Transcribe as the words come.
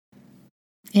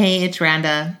Hey, it's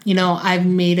Randa. I've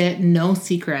made it no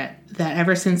secret that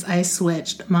ever since I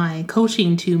switched my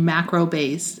coaching to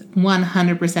macro-based,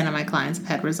 100% of my clients have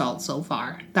had results so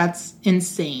far. That's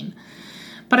insane.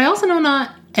 But I also know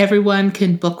not everyone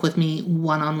can book with me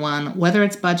one-on-one, whether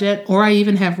it's budget or I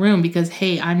even have room because,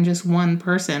 hey, I'm just one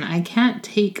person. I can't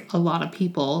take a lot of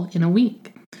people in a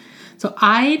week. So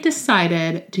I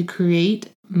decided to create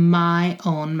my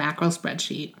own macro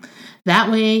spreadsheet.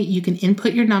 That way you can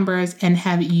input your numbers and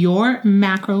have your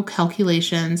macro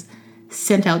calculations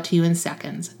sent out to you in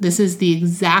seconds. This is the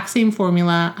exact same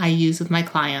formula I use with my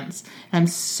clients. I'm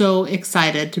so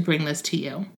excited to bring this to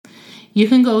you. You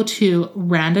can go to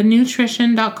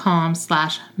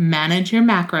randanutrition.com/manage your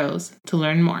macros to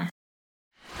learn more.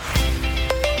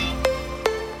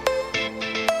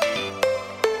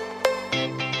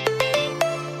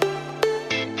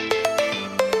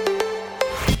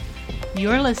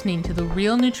 You're listening to the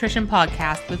Real Nutrition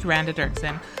Podcast with Randa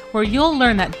Dirksen, where you'll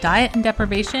learn that diet and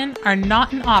deprivation are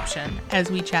not an option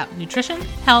as we chat nutrition,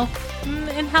 health,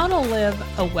 and how to live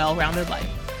a well-rounded life.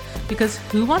 Because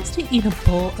who wants to eat a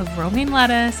bowl of romaine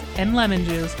lettuce and lemon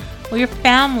juice while your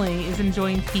family is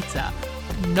enjoying pizza?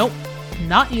 Nope,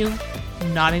 not you,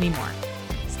 not anymore.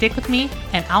 Stick with me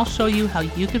and I'll show you how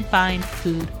you can find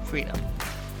food freedom.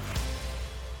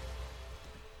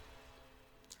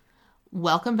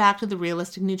 Welcome back to the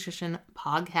Realistic Nutrition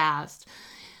Podcast.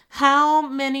 How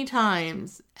many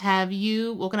times have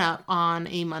you woken up on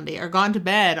a Monday or gone to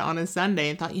bed on a Sunday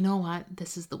and thought, you know what,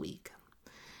 this is the week.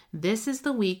 This is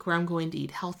the week where I'm going to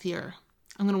eat healthier.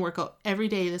 I'm going to work out every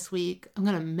day this week. I'm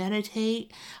going to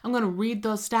meditate. I'm going to read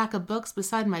those stack of books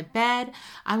beside my bed.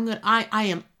 I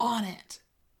am on it.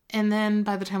 And then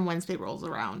by the time Wednesday rolls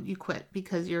around, you quit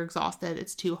because you're exhausted.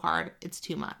 It's too hard. It's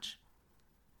too much.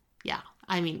 Yeah.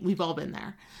 We've all been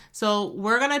there. So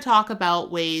we're going to talk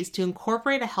about ways to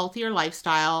incorporate a healthier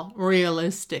lifestyle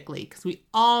realistically, because we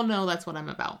all know that's what I'm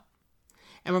about.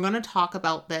 And we're going to talk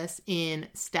about this in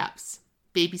steps,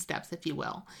 baby steps, if you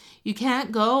will. You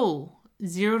can't go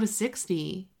 0 to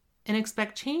 60 and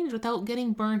expect change without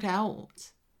getting burnt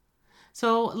out.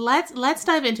 So let's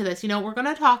dive into this. We're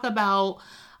going to talk about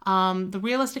the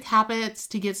realistic habits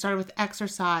to get started with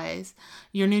exercise,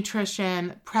 your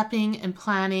nutrition, prepping and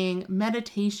planning,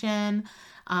 meditation,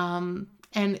 and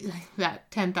that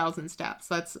 10,000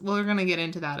 steps. We're going to get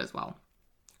into that as well.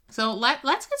 So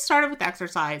let's get started with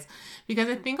exercise, because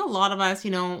I think a lot of us,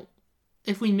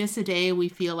 if we miss a day, we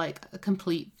feel like a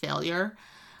complete failure.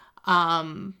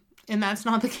 And that's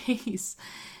not the case.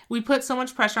 We put so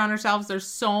much pressure on ourselves. There's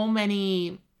so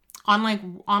many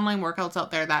online workouts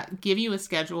out there that give you a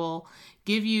schedule,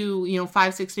 give you,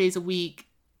 5-6 days a week,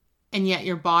 and yet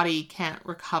your body can't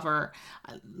recover.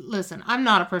 Listen, I'm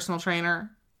not a personal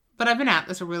trainer, but I've been at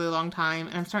this a really long time,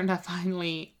 and I'm starting to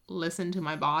finally listen to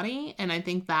my body. And I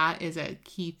think that is a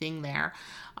key thing there.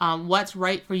 What's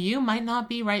right for you might not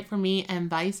be right for me, and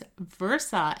vice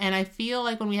versa. And I feel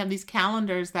like when we have these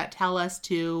calendars that tell us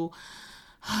to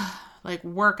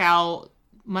work out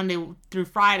Monday through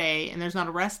Friday, and there's not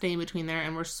a rest day in between there,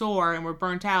 and we're sore and we're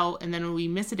burnt out, and then when we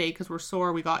miss a day because we're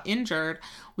sore, we got injured,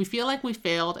 we feel like we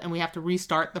failed and we have to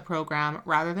restart the program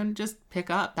rather than just pick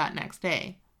up that next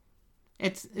day.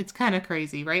 It's kind of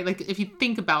crazy, right? If you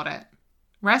think about it,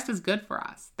 rest is good for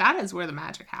us. That is where the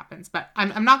magic happens. But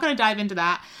I'm not going to dive into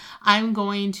that. I'm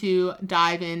going to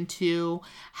dive into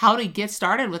how to get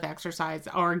started with exercise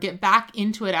or get back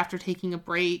into it after taking a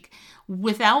break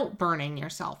without burning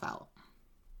yourself out.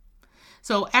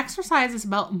 So exercise is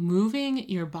about moving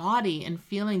your body and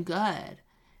feeling good.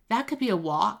 That could be a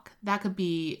walk. That could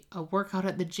be a workout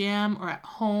at the gym or at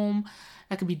home.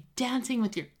 That could be dancing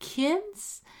with your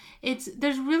kids.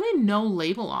 There's really no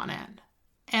label on it.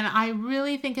 And I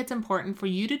really think it's important for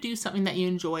you to do something that you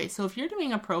enjoy. So if you're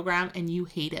doing a program and you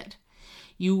hate it,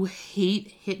 you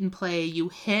hate hit and play, you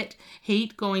hate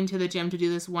going to the gym to do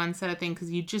this one set of things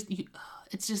because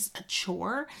it's just a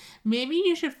chore, maybe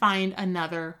you should find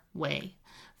another way.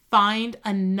 Find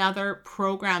another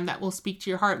program that will speak to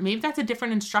your heart. Maybe that's a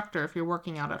different instructor if you're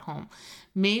working out at home.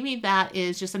 Maybe that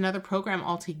is just another program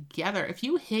altogether. If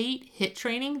you hate HIIT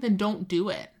training, then don't do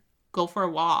it. Go for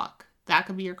a walk. That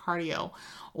could be your cardio.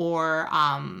 Or,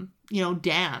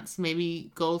 dance.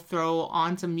 Maybe go throw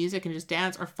on some music and just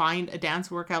dance, or find a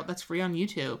dance workout that's free on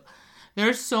YouTube.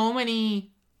 There's so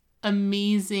many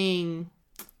amazing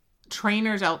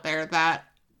trainers out there that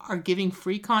are giving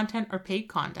free content or paid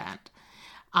content.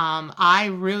 I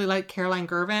really like Caroline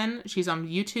Girvan. She's on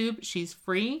YouTube. She's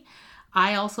free.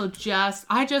 I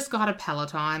just got a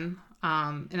Peloton,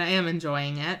 and I am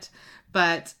enjoying it,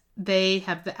 but they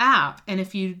have the app. And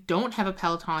if you don't have a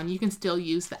Peloton, you can still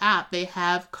use the app. They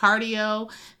have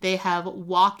cardio, they have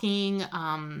walking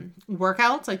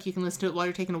workouts, like you can listen to it while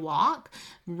you're taking a walk,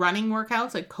 running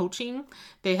workouts, like coaching.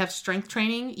 They have strength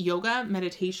training, yoga,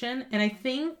 meditation. And I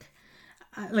think,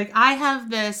 like, I have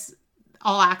this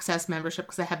all access membership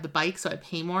because I have the bike, so I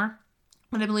pay more.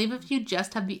 But I believe if you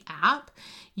just have the app,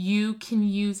 you can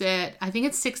use it. I think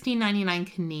it's $16.99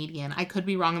 Canadian. I could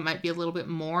be wrong. It might be a little bit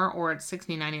more, or it's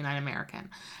 $16.99 American.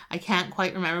 I can't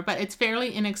quite remember, but it's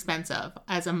fairly inexpensive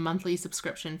as a monthly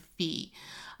subscription fee.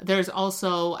 There's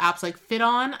also apps like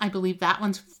FitOn. I believe that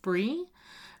one's free.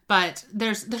 But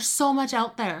there's so much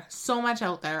out there. So much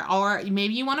out there. Or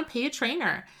maybe you want to pay a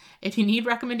trainer. If you need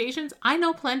recommendations, I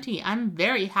know plenty. I'm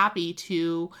very happy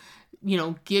to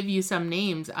give you some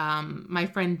names. My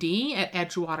friend Dee at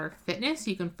Edgewater Fitness,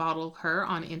 you can follow her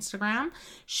on Instagram.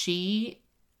 She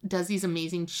does these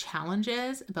amazing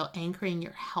challenges about anchoring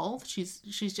your health. She's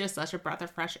just such a breath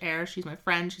of fresh air. She's my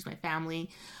friend. She's my family.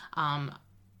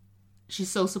 She's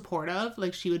so supportive.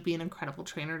 Like, she would be an incredible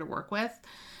trainer to work with.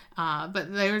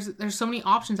 But there's so many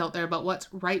options out there about what's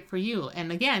right for you.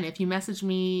 And again, if you message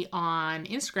me on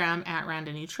Instagram at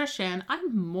Randa Nutrition,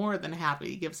 I'm more than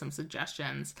happy to give some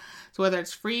suggestions. So whether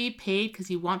it's free, paid,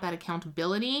 because you want that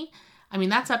accountability, I mean,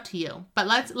 that's up to you. But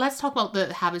let's talk about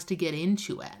the habits to get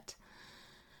into it.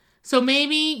 So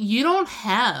maybe you don't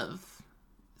have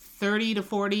 30 to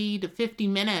 40 to 50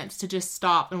 minutes to just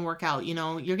stop and work out.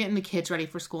 You're getting the kids ready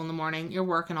for school in the morning. You're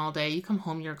working all day. You come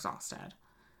home, you're exhausted.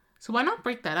 So why not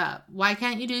break that up? Why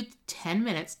can't you do 10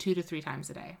 minutes 2 to 3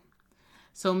 times a day?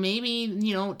 So maybe,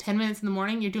 10 minutes in the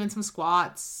morning, you're doing some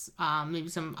squats, maybe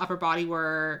some upper body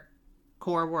work,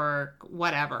 core work,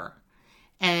 whatever.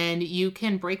 And you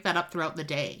can break that up throughout the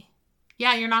day.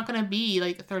 Yeah, you're not going to be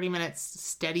like 30 minutes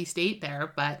steady state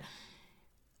there, but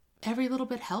every little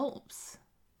bit helps.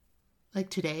 Like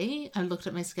today, I looked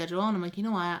at my schedule and I'm like, you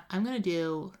know what? I'm going to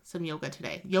do some yoga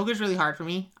today. Yoga is really hard for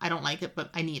me. I don't like it, but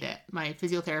I need it. My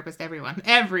physiotherapist,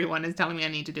 everyone is telling me I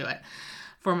need to do it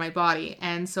for my body.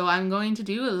 And so I'm going to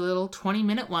do a little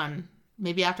 20-minute one,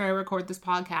 maybe after I record this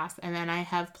podcast. And then I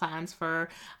have plans for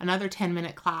another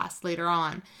 10-minute class later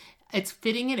on. It's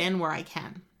fitting it in where I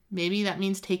can. Maybe that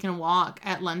means taking a walk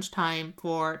at lunchtime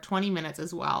for 20 minutes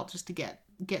as well, just to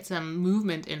get some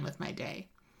movement in with my day.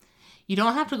 You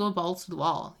don't have to go balls to the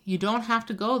wall. You don't have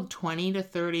to go 20 to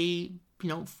 30,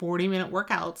 40-minute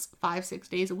workouts 5-6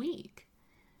 days a week.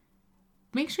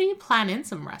 Make sure you plan in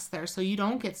some rest there so you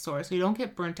don't get sore, so you don't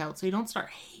get burnt out, so you don't start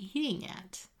hating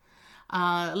it.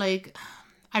 I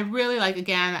really like,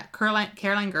 again, Caroline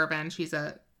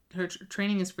Gerben. Her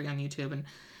training is free on YouTube, and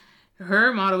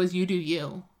her motto is you do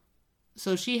you.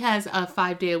 So she has a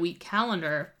 5-day-a-week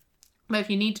calendar, but if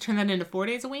you need to turn that into 4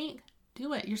 days a week,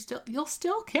 do it. You'll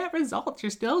still get results.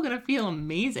 You're still going to feel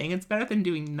amazing. It's better than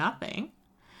doing nothing.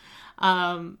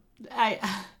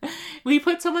 We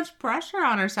put so much pressure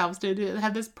on ourselves to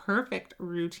have this perfect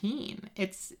routine.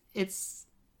 It's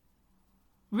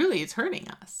hurting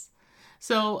us.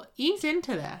 So ease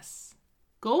into this.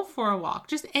 Go for a walk.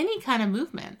 Just any kind of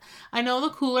movement. I know the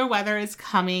cooler weather is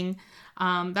coming.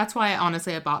 That's why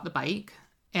I bought the bike.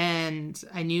 And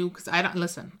I knew, because I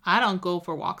don't go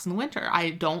for walks in the winter.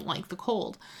 I don't like the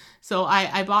cold. So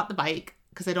I bought the bike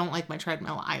because I don't like my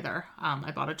treadmill either.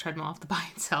 I bought a treadmill off the buy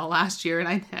and sell last year and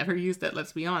I never used it,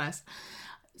 let's be honest.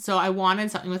 So I wanted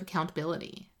something with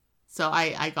accountability. So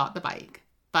I got the bike.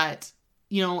 But,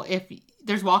 if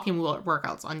there's walking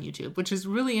workouts on YouTube, which is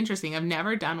really interesting. I've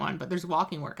never done one, but there's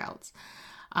walking workouts.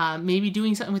 Maybe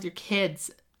doing something with your kids.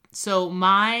 So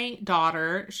my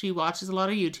daughter, she watches a lot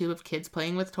of YouTube of kids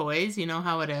playing with toys. You know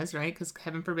how it is, right? Because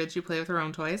heaven forbid you play with her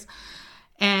own toys.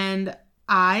 And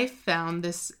I found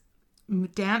this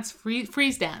dance,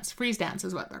 freeze dance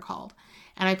is what they're called.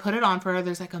 And I put it on for her.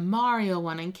 There's like a Mario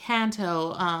one,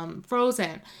 Encanto,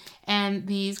 Frozen. And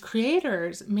these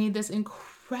creators made this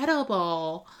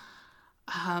incredible,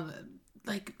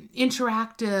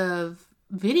 interactive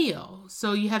video.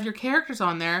 So you have your characters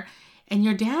on there, and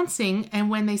you're dancing, and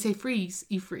when they say freeze,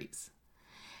 you freeze.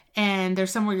 And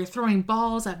there's somewhere you're throwing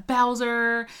balls at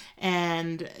Bowser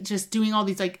and just doing all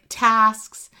these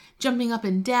tasks, jumping up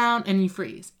and down, and you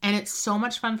freeze. And it's so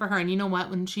much fun for her. And you know what?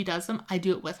 When she does them, I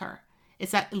do it with her.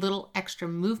 It's that little extra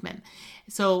movement.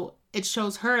 So it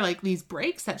shows her these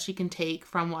breaks that she can take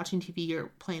from watching TV or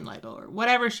playing Lego or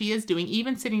whatever she is doing,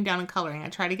 even sitting down and coloring. I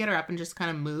try to get her up and just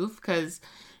kind of move because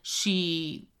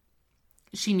she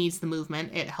needs the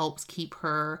movement. It helps keep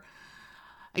her,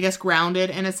 grounded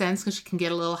in a sense, because she can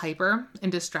get a little hyper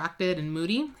and distracted and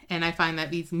moody. And I find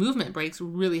that these movement breaks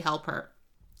really help her.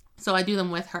 So I do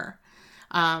them with her.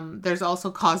 There's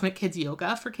also Cosmic Kids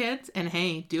Yoga for kids, and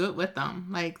hey, do it with them.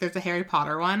 Like, there's a Harry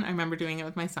Potter one. I remember doing it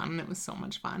with my son, and it was so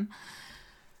much fun.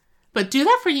 But do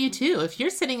that for you too. If you're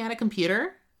sitting at a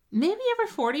computer, maybe every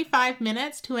 45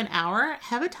 minutes to an hour,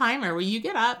 have a timer where you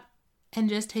get up and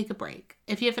just take a break.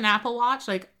 If you have an Apple Watch,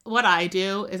 like what I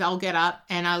do is I'll get up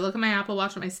and I look at my Apple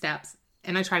Watch at my steps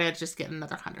and I try to just get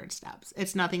another 100 steps.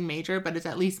 It's nothing major, but it's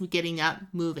at least getting up,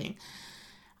 moving.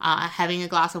 Having a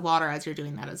glass of water as you're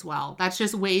doing that as well. That's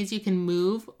just ways you can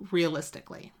move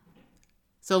realistically.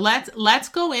 So let's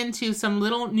go into some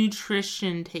little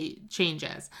nutrition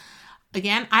changes.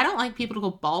 Again, I don't like people to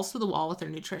go balls to the wall with their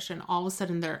nutrition. All of a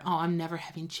sudden I'm never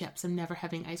having chips. I'm never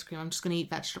having ice cream. I'm just going to eat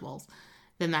vegetables.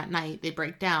 Then that night they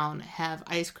break down, have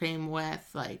ice cream with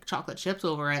like chocolate chips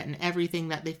over it and everything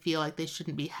that they feel like they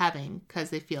shouldn't be having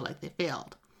because they feel like they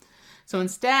failed. So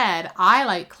instead, I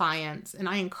like clients and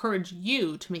I encourage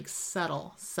you to make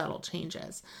subtle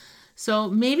changes. So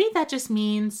maybe that just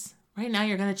means right now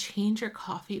you're going to change your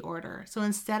coffee order. So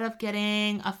instead of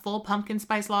getting a full pumpkin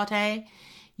spice latte,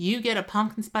 you get a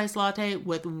pumpkin spice latte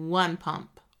with 1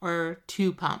 pump or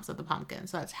 2 pumps of the pumpkin.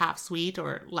 So that's half sweet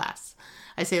or less.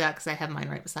 I say that because I have mine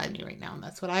right beside me right now, and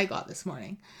that's what I got this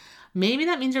morning. Maybe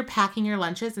that means you're packing your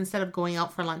lunches instead of going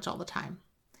out for lunch all the time.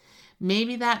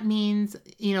 Maybe that means,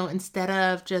 instead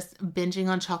of just binging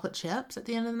on chocolate chips at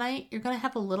the end of the night, you're going to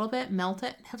have a little bit, melt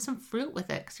it, and have some fruit with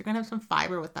it because you're going to have some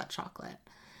fiber with that chocolate.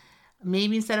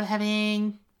 Maybe instead of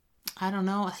having,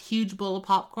 a huge bowl of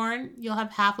popcorn, you'll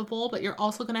have half a bowl, but you're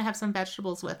also going to have some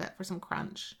vegetables with it for some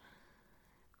crunch.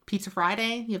 Pizza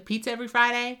Friday, you have pizza every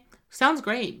Friday. Sounds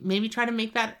great. Maybe try to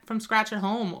make that from scratch at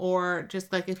home or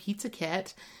just like a pizza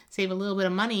kit, save a little bit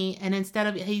of money. And instead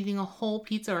of eating a whole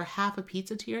pizza or half a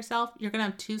pizza to yourself, you're going to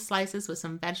have 2 slices with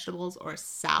some vegetables or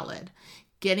salad.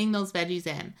 Getting those veggies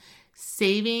in.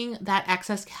 Saving that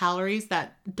excess calories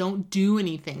that don't do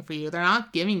anything for you. They're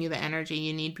not giving you the energy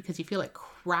you need because you feel like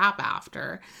crap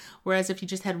after. Whereas if you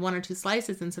just had 1 or 2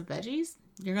 slices and some veggies,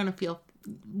 you're going to feel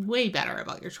way better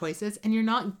about your choices and you're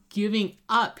not giving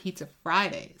up Pizza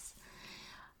Fridays.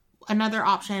 Another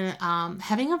option,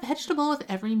 having a vegetable with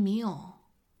every meal.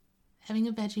 Having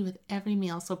a veggie with every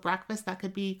meal. So breakfast, that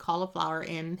could be cauliflower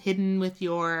hidden with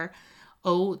your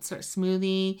oats or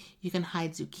smoothie. You can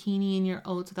hide zucchini in your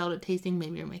oats without it tasting.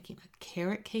 Maybe you're making a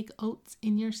carrot cake oats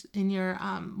in your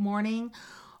morning.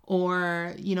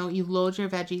 Or, you load your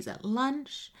veggies at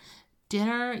lunch,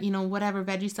 dinner, whatever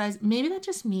veggie size. Maybe that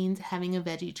just means having a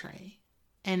veggie tray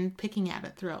and picking at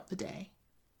it throughout the day.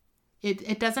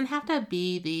 It doesn't have to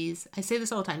be these, I say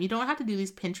this all the time, you don't have to do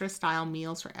these Pinterest style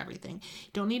meals for everything.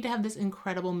 You don't need to have this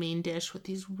incredible main dish with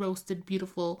these roasted,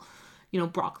 beautiful,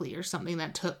 broccoli or something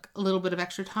that took a little bit of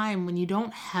extra time when you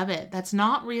don't have it. That's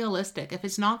not realistic. If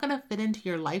it's not going to fit into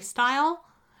your lifestyle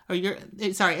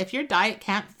if your diet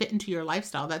can't fit into your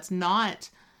lifestyle, it's not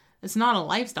a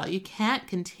lifestyle. You can't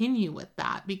continue with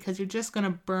that because you're just going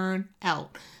to burn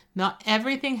out. Not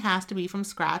everything has to be from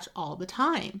scratch all the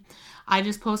time. I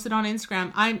just posted on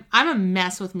Instagram. I'm a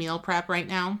mess with meal prep right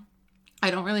now.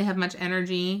 I don't really have much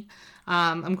energy.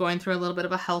 I'm going through a little bit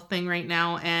of a health thing right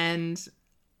now, and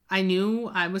I knew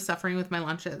I was suffering with my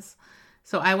lunches.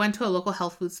 So I went to a local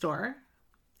health food store.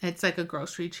 It's like a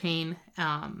grocery chain.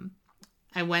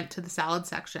 I went to the salad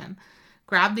section,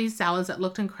 grabbed these salads that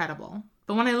looked incredible.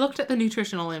 But when I looked at the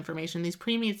nutritional information, these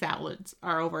pre-made salads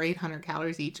are over 800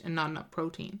 calories each and not enough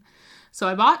protein. So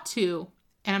I bought 2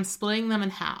 and I'm splitting them in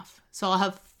half. So I'll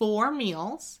have 4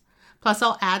 meals, plus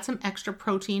I'll add some extra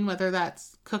protein, whether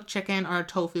that's cooked chicken or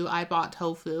tofu. I bought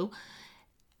tofu.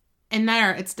 And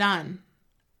there, it's done.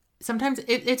 Sometimes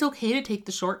it's okay to take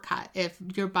the shortcut if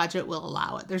your budget will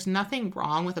allow it. There's nothing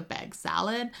wrong with a bag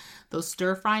salad, those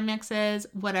stir fry mixes,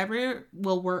 whatever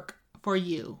will work for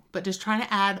you. But just trying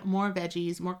to add more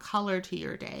veggies, more color to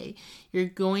your day. You're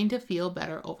going to feel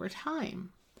better over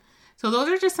time. So those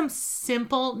are just some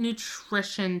simple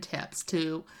nutrition tips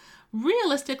to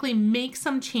realistically make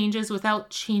some changes without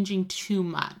changing too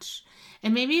much.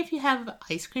 And maybe if you have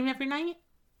ice cream every night,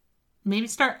 maybe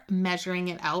start measuring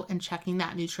it out and checking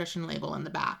that nutrition label in the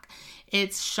back.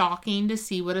 It's shocking to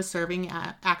see what a serving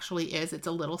actually is. It's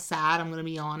a little sad, I'm going to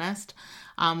be honest.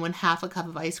 When half a cup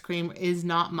of ice cream is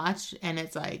not much and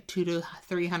it's like 200 to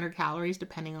 300 calories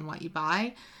depending on what you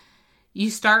buy,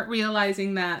 you start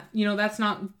realizing that, that's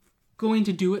not going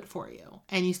to do it for you.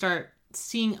 And you start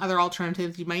seeing other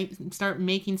alternatives. You might start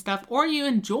making stuff, or you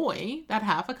enjoy that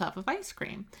half a cup of ice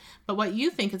cream. But what you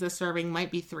think is a serving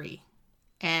might be 3.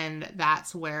 And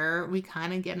that's where we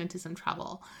kind of get into some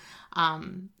trouble.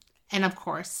 And of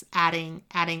course, adding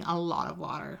a lot of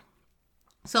water.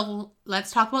 So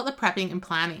let's talk about the prepping and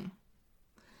planning.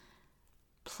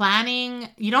 Planning,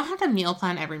 you don't have to meal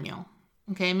plan every meal.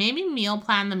 Okay, maybe meal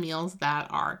plan the meals that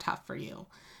are tough for you.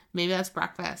 Maybe that's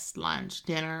breakfast, lunch,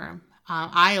 dinner.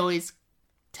 I always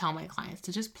tell my clients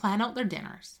to just plan out their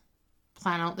dinners.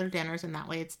 Plan out their dinners, and that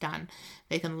way it's done.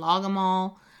 They can log them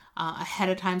all ahead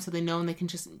of time so they know, and they can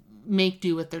just make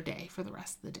do with their day for the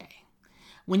rest of the day.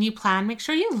 When you plan, make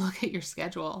sure you look at your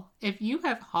schedule. If you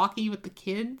have hockey with the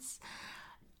kids,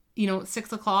 at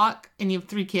 6 o'clock and you have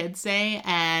 3 kids, say,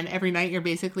 and every night you're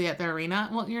basically at the arena,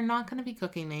 well, you're not going to be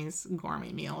cooking these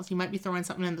gourmet meals. You might be throwing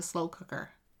something in the slow cooker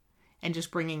and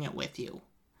just bringing it with you.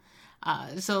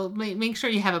 So make sure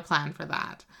you have a plan for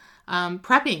that.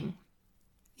 Prepping.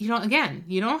 You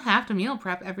don't have to meal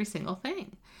prep every single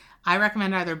thing. I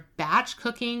recommend either batch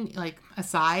cooking, like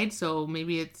aside, so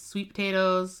maybe it's sweet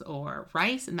potatoes or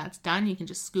rice, and that's done. You can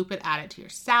just scoop it, add it to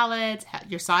your salads.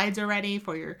 Your sides are ready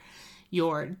for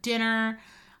your dinner.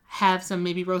 Have some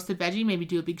maybe roasted veggie, maybe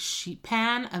do a big sheet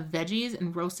pan of veggies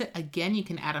and roast it. Again, you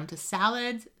can add them to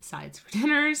salads, sides for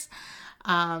dinners,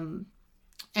 and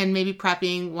maybe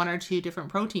prepping 1 or 2 different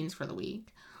proteins for the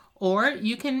week. Or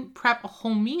you can prep a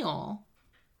whole meal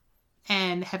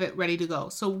and have it ready to go.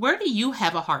 So where do you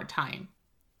have a hard time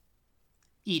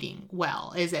eating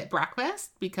well? Is it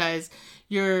breakfast because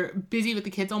you're busy with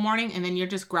the kids all morning and then you're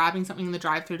just grabbing something in the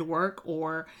drive-thru to work,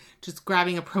 or just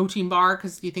grabbing a protein bar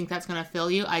because you think that's going to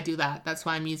fill you? I do that. That's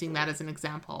why I'm using that as an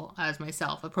example as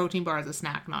myself. A protein bar is a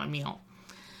snack, not a meal.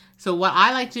 So what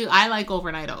I like to do, I like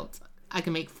overnight oats. I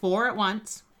can make 4 at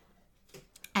once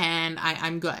and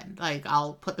I'm good. Like,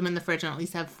 I'll put them in the fridge and at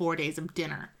least have 4 days of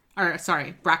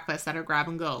breakfast that are grab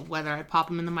and go, whether I pop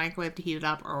them in the microwave to heat it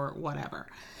up or whatever.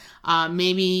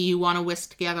 Maybe you want to whisk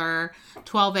together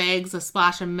 12 eggs, a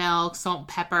splash of milk, salt,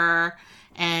 pepper,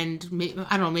 and maybe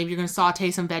you're going to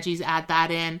saute some veggies, add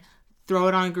that in, throw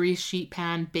it on a greased sheet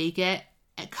pan, bake it,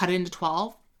 cut it into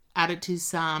 12, add it to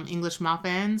some English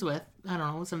muffins with,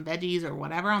 some veggies or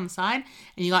whatever on the side,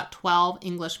 and you got 12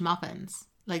 English muffins,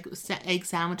 like egg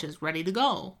sandwiches, ready to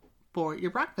go for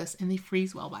your breakfast, and they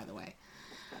freeze well, by the way.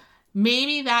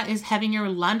 Maybe that is having your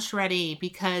lunch ready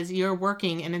because you're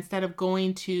working, and instead of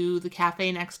going to the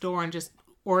cafe next door and just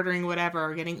ordering whatever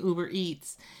or getting Uber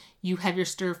Eats, you have your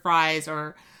stir fries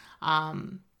or,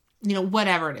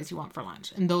 whatever it is you want for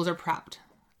lunch. And those are prepped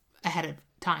ahead of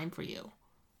time for you.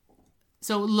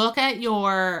 So look at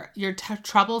your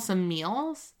troublesome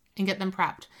meals and get them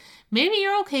prepped. Maybe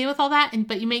you're okay with all that,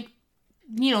 but you make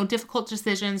difficult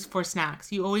decisions for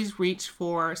snacks. You always reach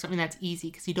for something that's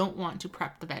easy because you don't want to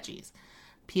prep the veggies.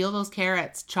 Peel those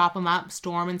carrots, chop them up,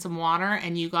 store them in some water,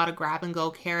 and you got to grab and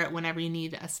go carrot whenever you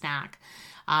need a snack.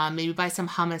 Maybe buy some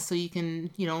hummus so you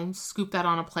can, scoop that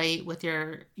on a plate with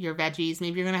your veggies.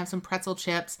 Maybe you're going to have some pretzel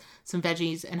chips, some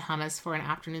veggies, and hummus for an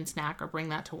afternoon snack, or bring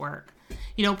that to work.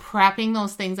 Prepping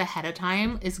those things ahead of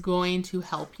time is going to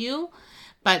help you.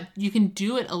 But you can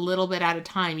do it a little bit at a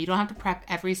time. You don't have to prep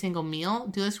every single meal.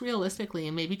 Do this realistically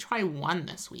and maybe try one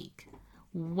this week.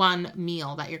 One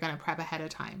meal that you're going to prep ahead of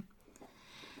time.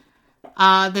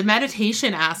 The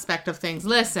meditation aspect of things.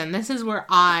 Listen, this is where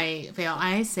I fail.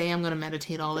 I say I'm going to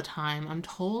meditate all the time. I'm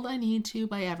told I need to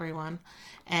by everyone.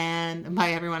 And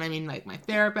by everyone, I mean like my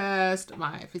therapist,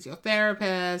 my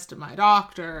physiotherapist, my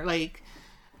doctor. Like,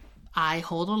 I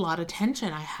hold a lot of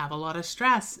tension. I have a lot of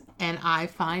stress, and I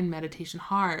find meditation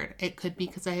hard. It could be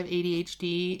because I have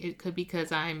ADHD. It could be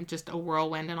because I'm just a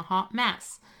whirlwind and a hot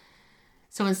mess.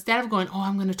 So instead of going,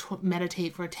 I'm going to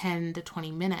meditate for 10 to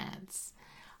 20 minutes,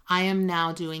 I am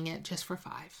now doing it just for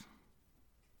 5.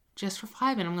 Just for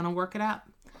 5, and I'm going to work it up.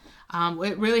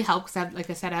 It really helps. Like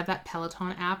I said, I have that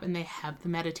Peloton app, and they have the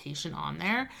meditation on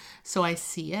there. So I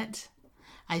see it.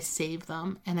 I save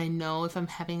them, and I know if I'm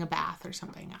having a bath or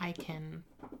something, I can,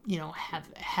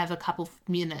 have a couple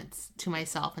minutes to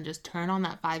myself and just turn on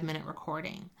that 5-minute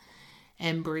recording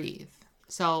and breathe.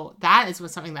 So that is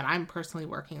something that I'm personally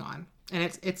working on, and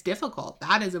it's difficult.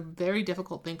 That is a very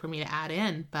difficult thing for me to add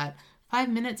in, but 5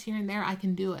 minutes here and there, I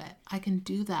can do it. I can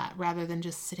do that rather than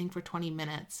just sitting for 20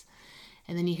 minutes,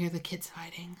 and then you hear the kids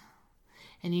fighting,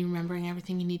 and you're remembering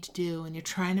everything you need to do, and you're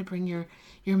trying to bring your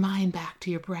mind back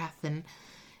to your breath, and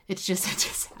it's just a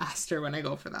disaster when I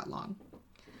go for that long.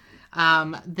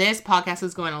 This podcast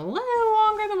is going a little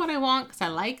longer than what I want because I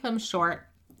like them short.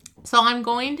 So I'm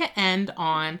going to end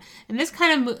on, and this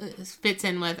kind of fits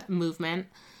in with movement,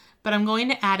 but I'm going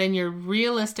to add in your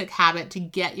realistic habit to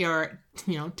get your,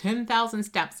 10,000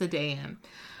 steps a day in.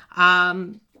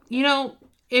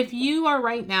 If you are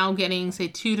right now getting, say,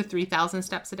 2,000 to 3,000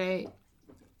 steps a day,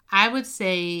 I would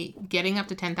say getting up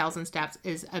to 10,000 steps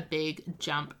is a big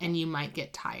jump and you might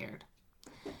get tired.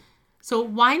 So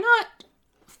why not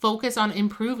focus on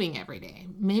improving every day.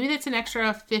 Maybe that's an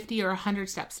extra 50 or 100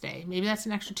 steps a day. Maybe that's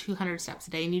an extra 200 steps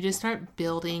a day. And you just start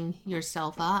building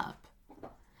yourself up.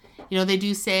 You know, they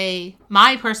do say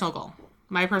my personal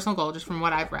goal, just from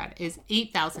what I've read, is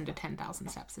 8,000 to 10,000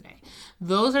 steps a day.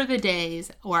 Those are the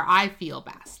days where I feel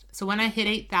best. So when I hit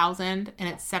 8,000 and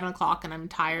it's 7 o'clock and I'm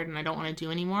tired and I don't want to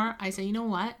do anymore, I say, you know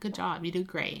what? Good job. You did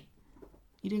great.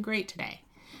 You did great today.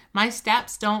 My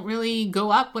steps don't really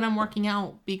go up when I'm working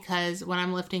out because when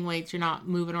I'm lifting weights, you're not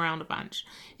moving around a bunch.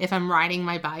 If I'm riding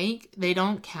my bike, they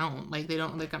don't count.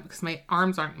 Because my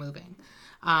arms aren't moving.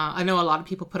 I know a lot of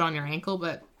people put on your ankle,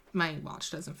 but my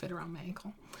watch doesn't fit around my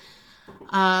ankle.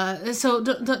 So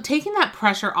taking that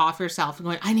pressure off yourself and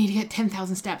going, I need to get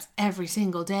 10,000 steps every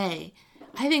single day.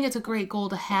 I think it's a great goal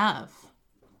to have.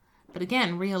 But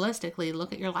again, realistically,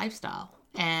 look at your lifestyle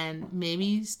and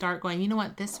maybe start going, you know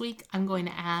what, this week I'm going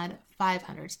to add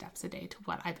 500 steps a day to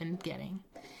what I've been getting.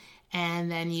 And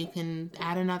then you can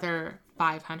add another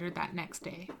 500 that next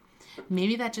day.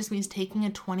 Maybe that just means taking a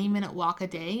 20-minute walk a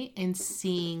day and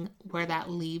seeing where that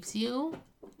leaves you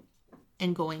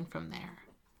and going from there.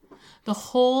 The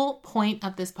whole point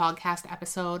of this podcast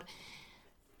episode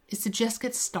is to just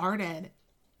get started.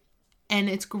 And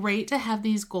it's great to have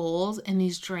these goals and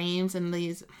these dreams and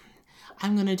these,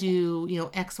 I'm going to do,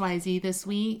 XYZ this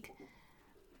week.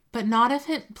 But not if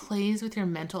it plays with your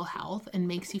mental health and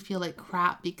makes you feel like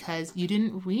crap because you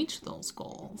didn't reach those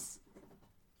goals.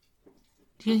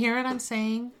 Do you hear what I'm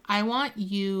saying? I want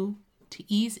you to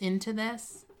ease into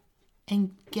this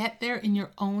and get there in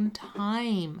your own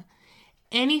time.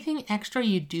 Anything extra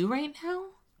you do right now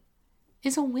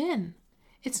is a win.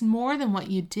 It's more than what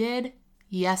you did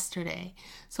yesterday.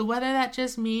 So whether that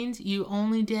just means you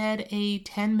only did a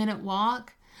 10-minute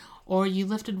walk, or you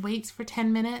lifted weights for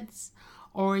 10 minutes,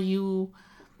 or you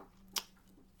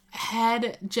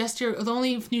had just the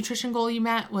only nutrition goal you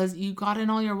met was you got in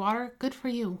all your water, good for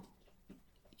you.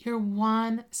 You're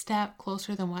one step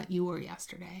closer than what you were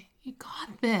yesterday. You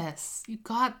got this. You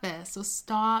got this. So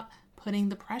stop putting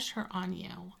the pressure on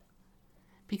you.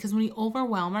 Because when we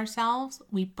overwhelm ourselves,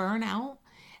 we burn out,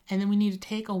 and then we need to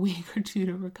take a week or two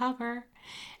to recover,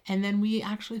 and then we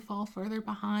actually fall further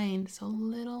behind. So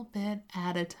little bit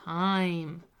at a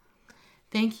time.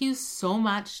 Thank you so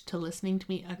much to listening to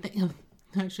me.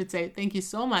 I should say thank you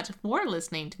so much for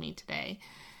listening to me today.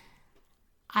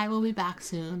 I will be back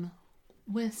soon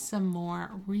with some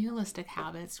more realistic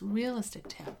habits, realistic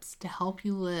tips to help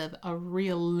you live a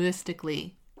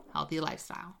realistically healthy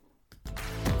lifestyle.